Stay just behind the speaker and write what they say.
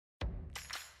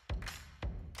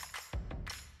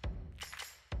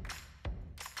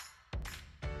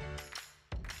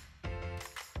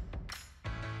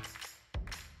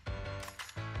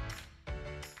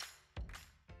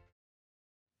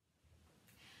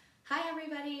Hi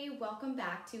everybody, welcome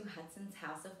back to Hudson's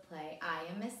House of Play. I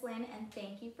am Miss Lynn and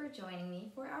thank you for joining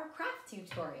me for our craft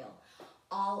tutorial.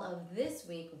 All of this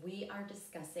week we are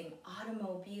discussing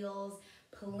automobiles,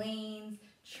 planes,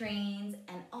 trains,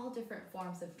 and all different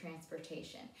forms of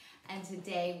transportation. And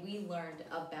today we learned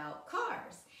about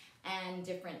cars and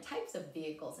different types of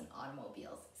vehicles and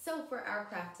automobiles. So for our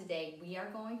craft today, we are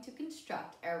going to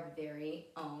construct our very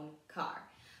own car.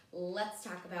 Let's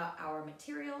talk about our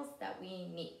materials that we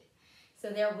need. So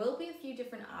there will be a few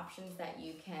different options that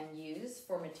you can use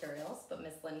for materials, but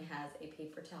Miss Lynn has a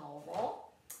paper towel roll,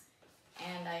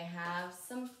 and I have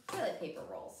some toilet paper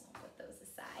rolls. I'll put those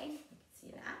aside, you can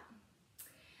see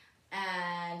that.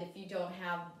 And if you don't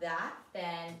have that,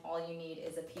 then all you need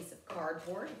is a piece of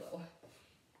cardboard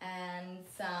and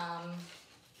some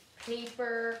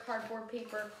paper, cardboard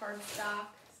paper, cardstock,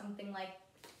 something like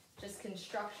just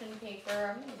construction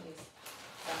paper. I'm gonna use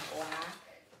some black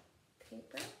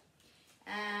paper.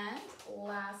 And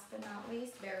last but not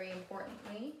least, very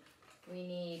importantly, we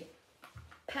need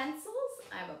pencils.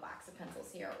 I have a box of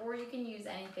pencils here, or you can use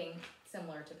anything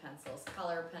similar to pencils,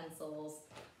 color pencils,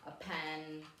 a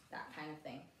pen, that kind of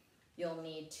thing. You'll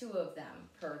need 2 of them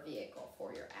per vehicle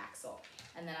for your axle.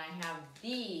 And then I have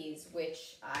these,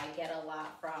 which I get a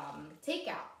lot from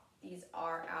takeout. These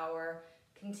are our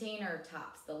container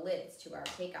tops, the lids to our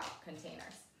takeout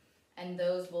containers. And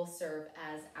those will serve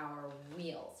as our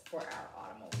wheels for our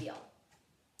automobile.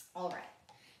 All right,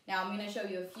 now I'm going to show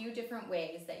you a few different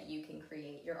ways that you can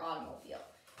create your automobile.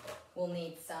 We'll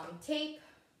need some tape,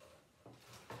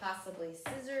 possibly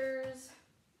scissors,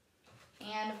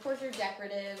 and of course your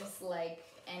decoratives, like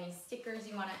any stickers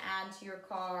you want to add to your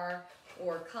car,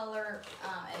 or color,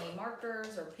 any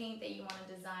markers or paint that you want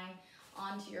to design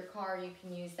onto your car, you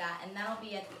can use that, and that'll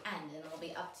be at the end, and it'll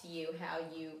be up to you how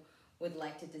you would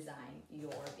like to design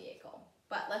your vehicle.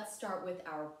 But let's start with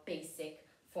our basic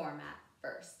format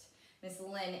first. Miss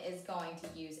Lynn is going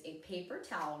to use a paper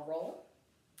towel roll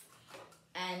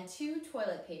and 2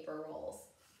 toilet paper rolls.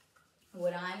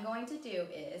 What I'm going to do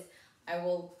is I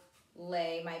will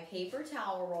lay my paper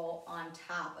towel roll on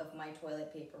top of my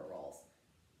toilet paper rolls.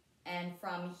 And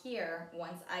from here,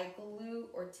 once I glue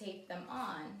or tape them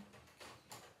on,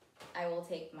 I will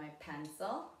take my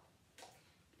pencil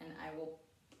and I will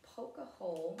poke a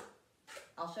hole.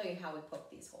 I'll show you how we poke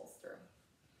these holes through.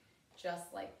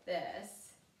 Just like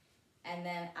this. And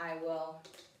then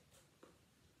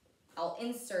I'll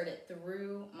insert it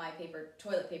through my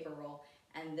toilet paper roll,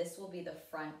 and this will be the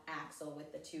front axle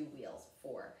with the 2 wheels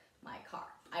for my car.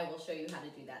 I will show you how to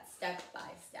do that step by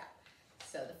step.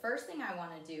 So the first thing I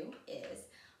want to do is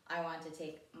I want to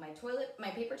take my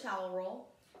paper towel roll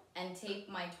and tape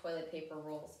my toilet paper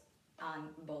rolls on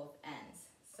both ends.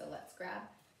 So let's grab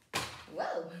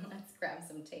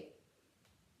some tape.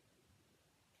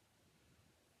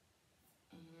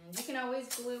 And you can always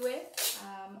glue it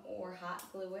or hot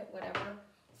glue it, whatever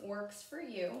works for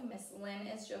you. Miss Lynn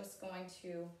is just going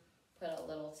to put a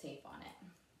little tape on it.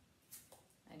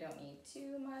 I don't need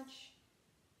too much.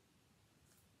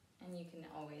 And you can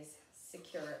always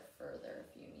secure it further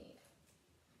if you need.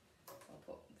 I'll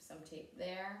put some tape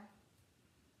there.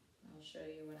 I'll show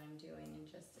you what I'm doing in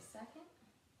just a second.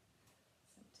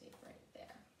 Some tape right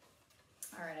there.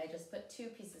 All right, I just put 2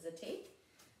 pieces of tape,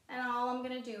 and all I'm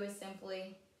gonna do is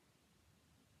simply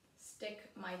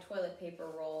stick my toilet paper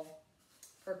roll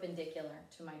perpendicular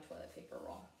to my toilet paper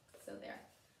roll. So there,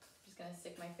 I'm just gonna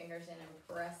stick my fingers in and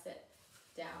press it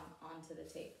down onto the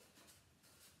tape,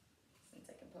 since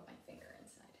I can put my finger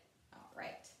inside. All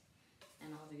right,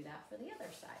 and I'll do that for the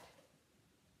other side.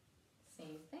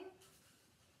 Same thing,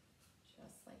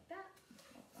 just like that.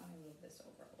 Let me move this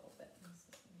over a little bit.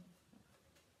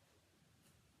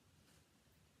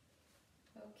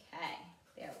 Okay,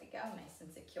 there we go, nice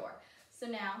and secure. So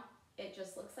now it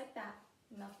just looks like that.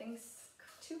 Nothing's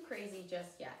too crazy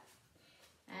just yet.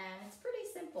 And it's pretty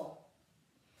simple.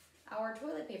 Our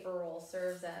toilet paper roll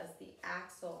serves as the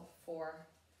axle for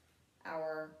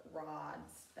our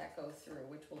rods that go through,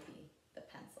 which will be the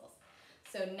pencils.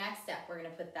 So next step, we're gonna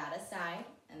put that aside,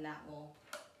 and that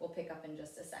we'll pick up in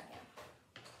just a second.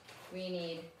 We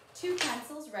need 2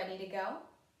 pencils ready to go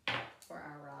for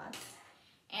our rods,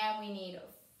 and we need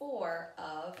 4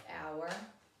 of our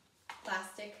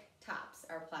plastic tops,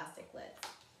 our plastic lids.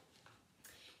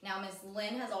 Now Miss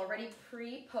Lynn has already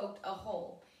pre-poked a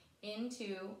hole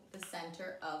into the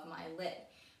center of my lid.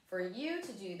 For you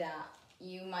to do that,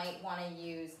 you might want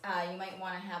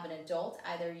to have an adult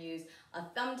either use a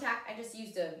thumbtack. I just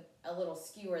used a little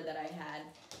skewer that I had,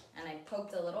 and I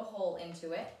poked a little hole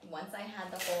into it. Once I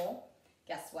had the hole,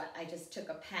 guess what? I just took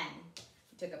a pen.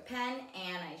 I took a pen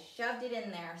and I shoved it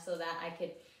in there so that I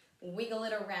could wiggle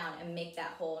it around and make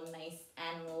that hole nice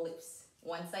and loose.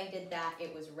 Once I did that,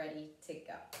 it was ready to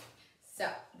go. So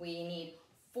we need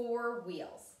 4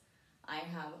 wheels. I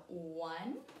have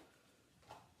 1,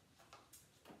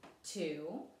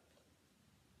 2,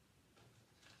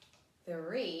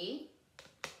 3,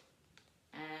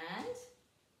 and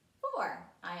 4.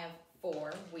 I have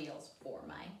 4 wheels for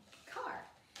my car.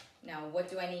 Now what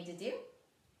do I need to do?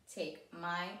 Take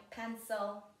my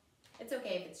pencil. It's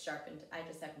okay if it's sharpened. I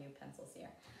just have new pencils here.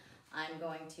 I'm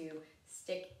going to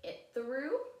stick it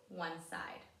through one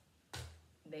side.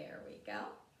 There we go.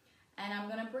 And I'm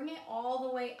gonna bring it all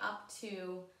the way up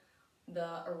to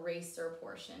the eraser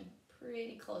portion,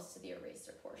 pretty close to the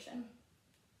eraser portion.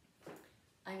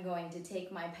 I'm going to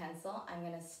take my pencil, I'm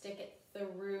gonna stick it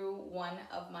through one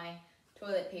of my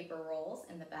toilet paper rolls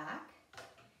in the back,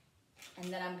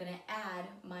 and then I'm gonna add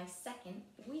my second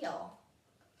wheel,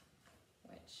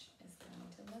 which is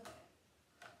going to look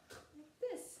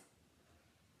like this.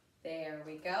 There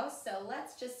we go. So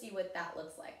let's just see what that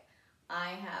looks like.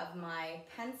 I have my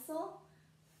pencil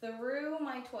through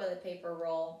my toilet paper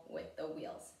roll with the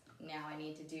wheels. Now I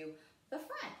need to do the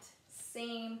front.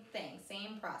 Same thing,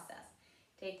 same process.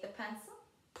 Take the pencil,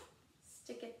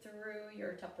 stick it through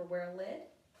your Tupperware lid,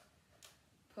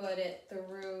 put it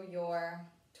through your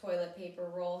toilet paper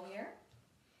roll here,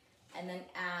 and then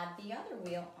add the other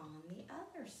wheel on the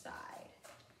other side.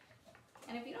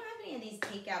 And if you don't have any of these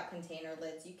takeout container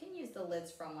lids, you can use the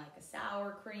lids from like a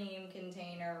sour cream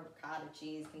container, or cottage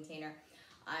cheese container.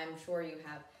 I'm sure you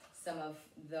have some of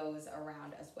those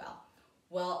around as well.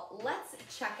 Well, let's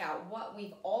check out what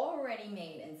we've already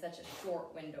made in such a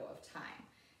short window of time.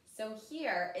 So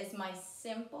here is my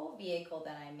simple vehicle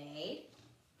that I made,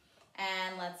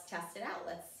 and let's test it out.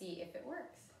 Let's see if it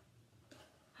works.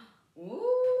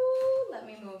 Ooh, let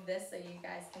me move this so you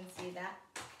guys can see that.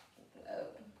 Whoa.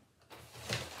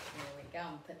 There we go.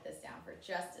 Put this down for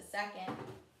just a second.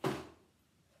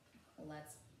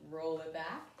 Let's roll it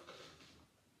back.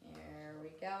 Here we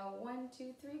go. 1,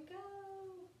 2, 3, go.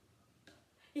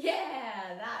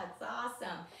 Yeah, that's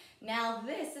awesome. Now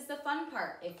this is the fun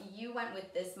part. If you went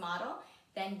with this model,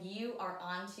 then you are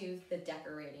on to the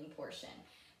decorating portion.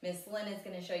 Miss Lynn is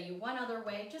going to show you one other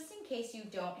way, just in case you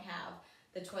don't have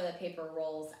the toilet paper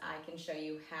rolls. I can show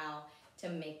you how to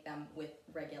make them with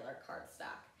regular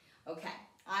cardstock. Okay,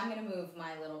 I'm going to move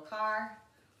my little car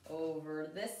over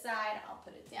this side. I'll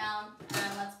put it down,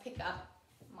 and let's pick up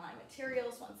my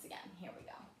materials once again. Here we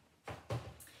go.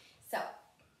 So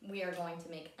we are going to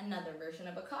make another version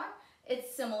of a car.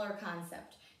 It's similar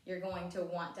concept. You're going to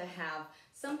want to have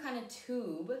some kind of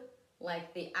tube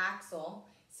like the axle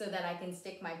so that I can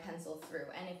stick my pencil through.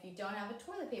 And if you don't have a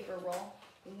toilet paper roll,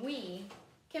 we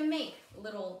can make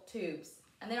little tubes,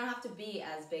 and they don't have to be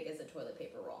as big as a toilet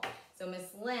paper roll. So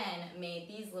Miss Lynn made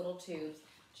these little tubes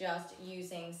just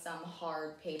using some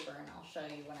hard paper, and I'll show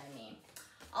you what I mean.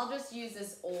 I'll just use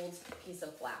this old piece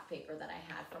of black paper that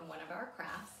I had from one of our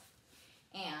crafts,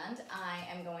 and I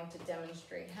am going to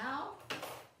demonstrate how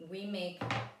we make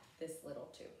this little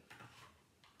tube.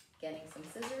 Getting some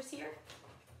scissors here.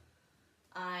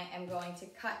 I am going to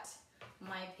cut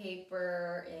my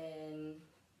paper in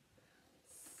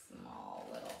small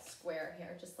little square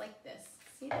here, just like this.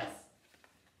 See this?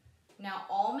 Now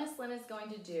all Miss Lynn is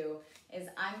going to do is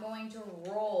I'm going to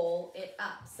roll it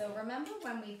up. So remember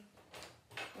when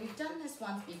we've done this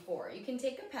once before. You can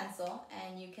take a pencil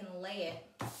and you can lay it,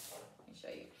 let me show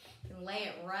you. You can lay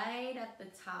it right at the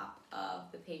top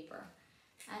of the paper.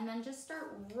 And then just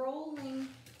start rolling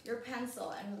your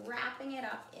pencil and wrapping it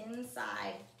up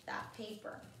inside that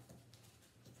paper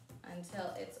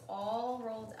until it's all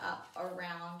rolled up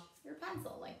around your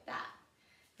pencil like that.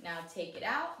 Now take it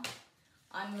out,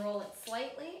 unroll it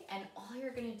slightly, and all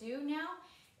you're gonna do now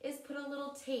is put a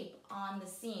little tape on the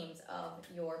seams of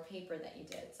your paper that you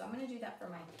did. So I'm gonna do that for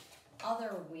my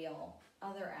other wheel,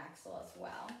 other axle as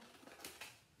well.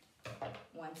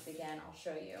 Once again, I'll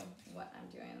show you what I'm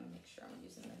doing. Let me make sure I'm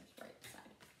using the right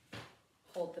side.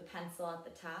 Hold the pencil at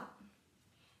the top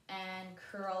and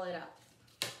curl it up.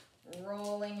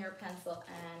 Rolling your pencil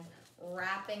and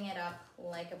wrapping it up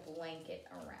like a blanket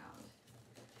around.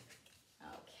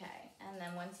 Okay, and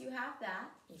then once you have that,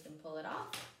 you can pull it off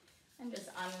and just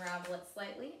unravel it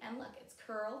slightly. And look, it's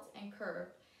curled and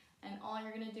curved. And all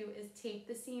you're gonna do is tape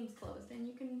the seams closed, and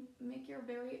you can make your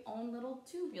very own little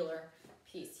tubular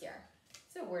piece here.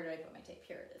 So where did I put my tape?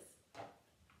 Here it is.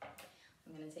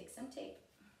 I'm gonna take some tape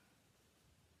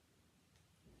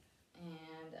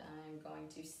and I'm going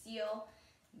to seal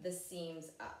the seams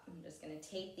up. I'm just gonna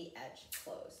tape the edge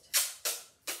closed.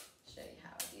 Show you how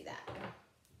I do that.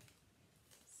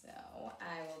 So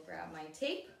I will grab my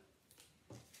tape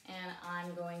and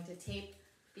I'm going to tape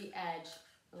the edge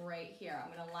right here.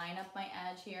 I'm gonna line up my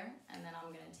edge here, and then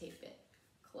I'm gonna tape it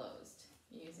closed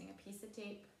using a piece of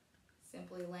tape,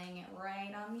 simply laying it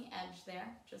right on the edge there,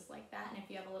 just like that. And if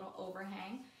you have a little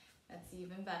overhang, that's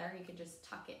even better. You could just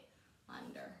tuck it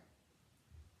under.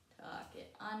 Tuck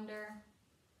it under.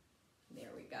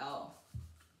 There we go.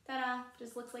 Ta-da,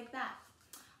 just looks like that.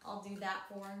 I'll do that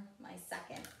for my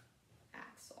second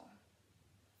axle.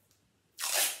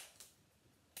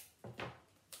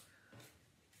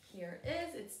 Here it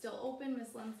is, it's still open.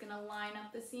 Miss Lynn's gonna line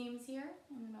up the seams here.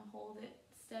 I'm gonna hold it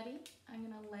steady. I'm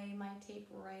gonna lay my tape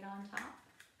right on top,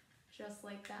 just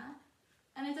like that.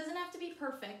 And it doesn't have to be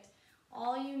perfect.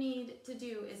 All you need to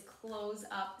do is close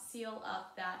up, seal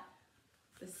up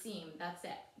the seam. That's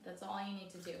it. That's all you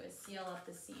need to do is seal up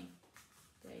the seam.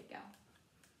 There you go.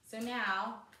 So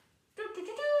now,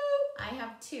 I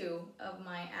have 2 of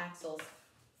my axles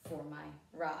for my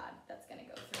rod that's gonna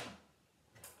go through.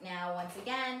 Now, once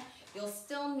again, you'll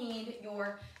still need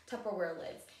your Tupperware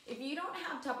lids. If you don't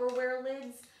have Tupperware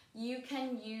lids, you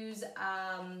can use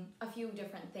a few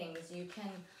different things. You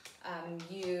can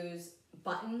use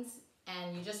buttons,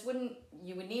 and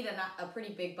you would need a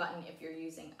pretty big button if you're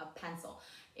using a pencil.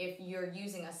 If you're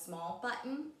using a small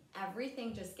button,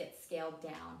 everything just gets scaled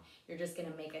down. You're just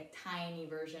gonna make a tiny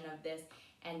version of this,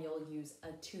 and you'll use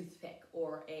a toothpick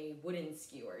or a wooden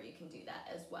skewer. You can do that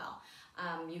as well.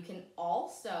 You can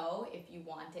also, if you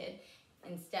wanted,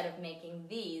 instead of making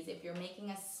these, if you're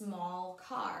making a small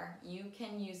car, you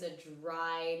can use a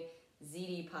dried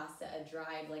ziti pasta, a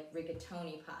dried like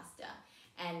rigatoni pasta,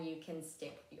 and you can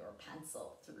stick your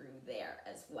pencil through there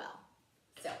as well.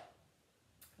 So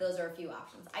those are a few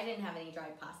options. I didn't have any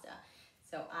dried pasta,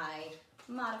 so I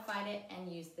modified it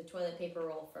and used the toilet paper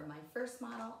roll for my first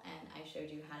model, and I showed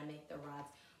you how to make the rods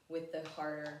with the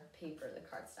harder paper, the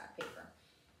cardstock paper.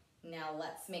 Now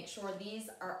let's make sure these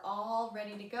are all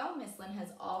ready to go. Miss Lynn has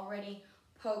already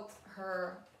poked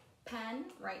her pen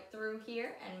right through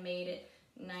here and made it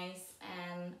nice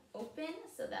and open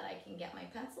so that I can get my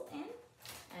pencil in.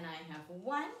 And I have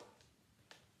 1,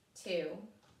 2,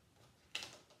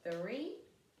 3,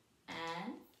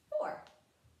 and 4.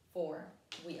 4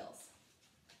 wheels.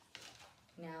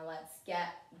 Now let's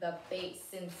get the base.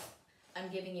 Since I'm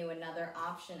giving you another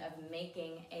option of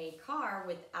making a car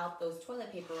without those toilet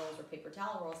paper rolls or paper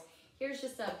towel rolls, here's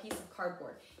just a piece of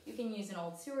cardboard. You can use an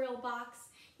old cereal box,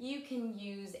 you can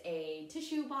use a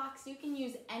tissue box, you can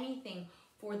use anything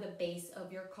for the base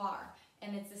of your car.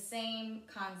 And it's the same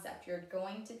concept. You're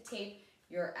going to tape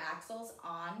your axles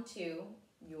onto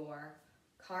your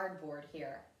cardboard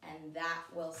here, and that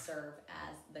will serve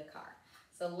as the car.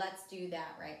 So let's do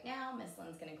that right now. Miss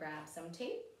Lynn's gonna grab some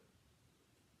tape.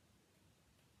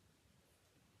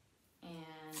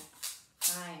 And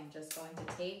I am just going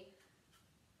to tape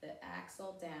the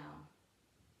axle down.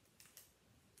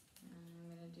 And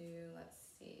I'm gonna do, let's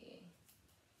see.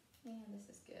 Yeah,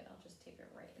 this is good. I'll just tape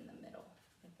it right in the middle.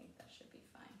 I think that should be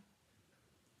fine.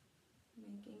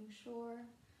 Making sure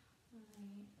I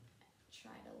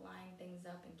try to line things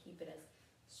up and keep it as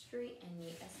straight and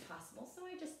neat as possible. So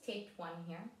I just taped 1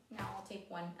 here. Now I'll tape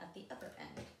 1 at the other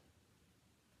end.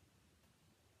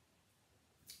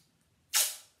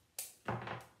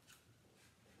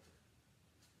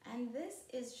 And this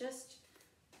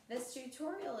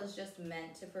tutorial is just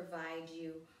meant to provide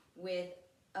you with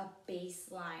a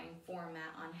baseline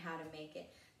format on how to make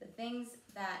it. The things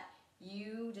that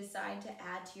you decide to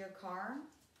add to your car,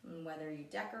 whether you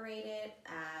decorate it,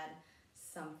 add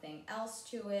something else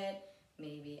to it,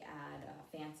 maybe add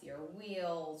fancier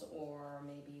wheels, or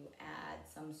maybe you add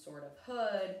some sort of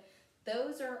hood,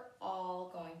 those are all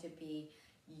going to be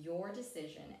your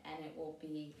decision, and it will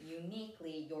be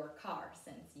uniquely your car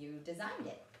since you designed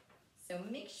it. So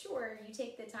make sure you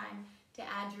take the time to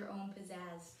add your own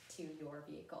pizzazz to your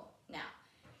vehicle. Now,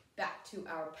 back to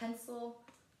our pencil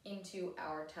into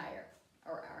our tire,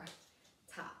 or our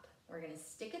top. We're gonna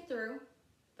stick it through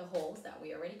the holes that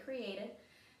we already created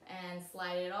and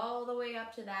slide it all the way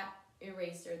up to that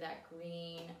eraser, that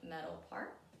green metal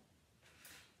part.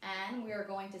 And we are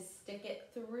going to stick it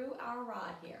through our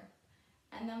rod here.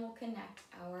 And then we'll connect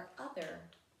our other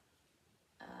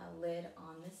lid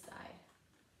on this side.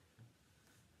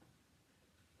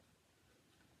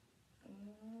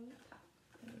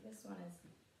 Maybe this one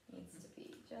needs to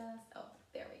be just, oh,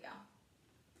 there we go.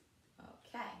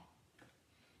 Okay.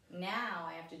 Now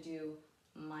I have to do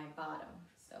my bottom.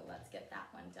 So let's get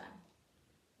that one done.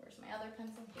 Where's my other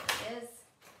pencil? Here it is.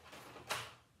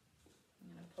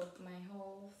 I'm gonna poke my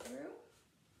hole through.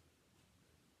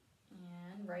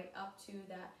 And right up to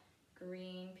that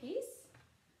green piece.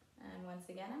 And once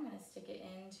again, I'm gonna stick it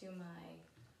into my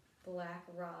black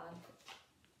rod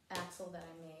axle that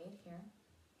I made here.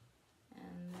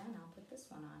 And then I'll put this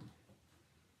one on.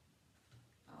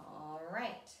 All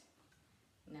right.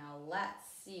 Now let's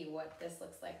see what this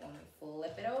looks like when we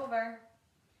flip it over.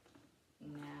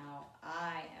 Now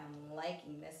I am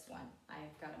liking this one.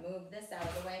 I've got to move this out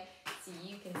of the way so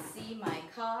you can see my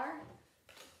car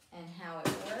and how it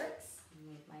works.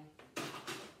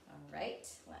 All right,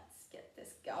 let's get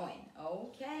this going.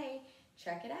 Okay,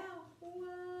 check it out.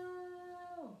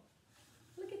 Whoa,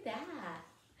 look at that.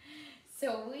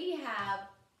 So we have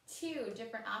two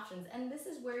different options, and this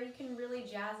is where you can really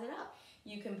jazz it up.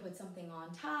 You can put something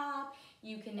on top,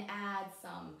 you can add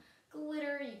some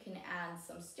glitter, you can add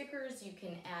some stickers, you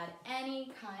can add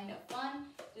any kind of fun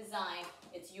design.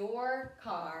 It's your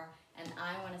car, and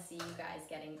I want to see you guys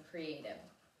getting creative.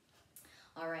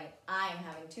 All right, I'm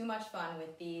having too much fun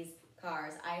with these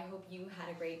cars. I hope you had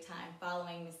a great time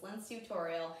following Miss Lynn's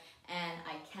tutorial, and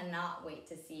I cannot wait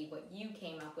to see what you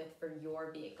came up with for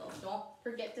your vehicle. Don't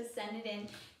forget to send it in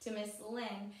to Miss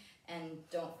Lynn, and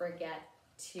don't forget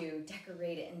to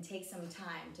decorate it and take some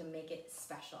time to make it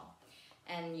special.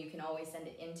 And you can always send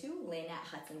it into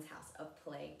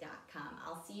lynn@hudsonshouseofplay.com.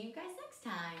 I'll see you guys next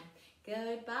time.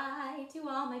 Goodbye to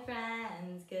all my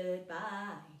friends.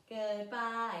 Goodbye,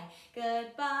 goodbye,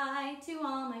 goodbye to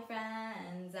all my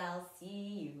friends. I'll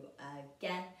see you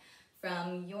again.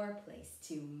 From your place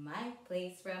to my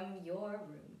place, from your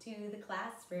room to the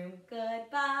classroom.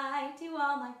 Goodbye to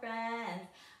all my friends.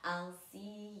 I'll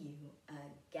see you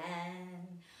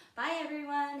again. Bye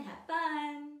everyone, have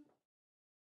fun.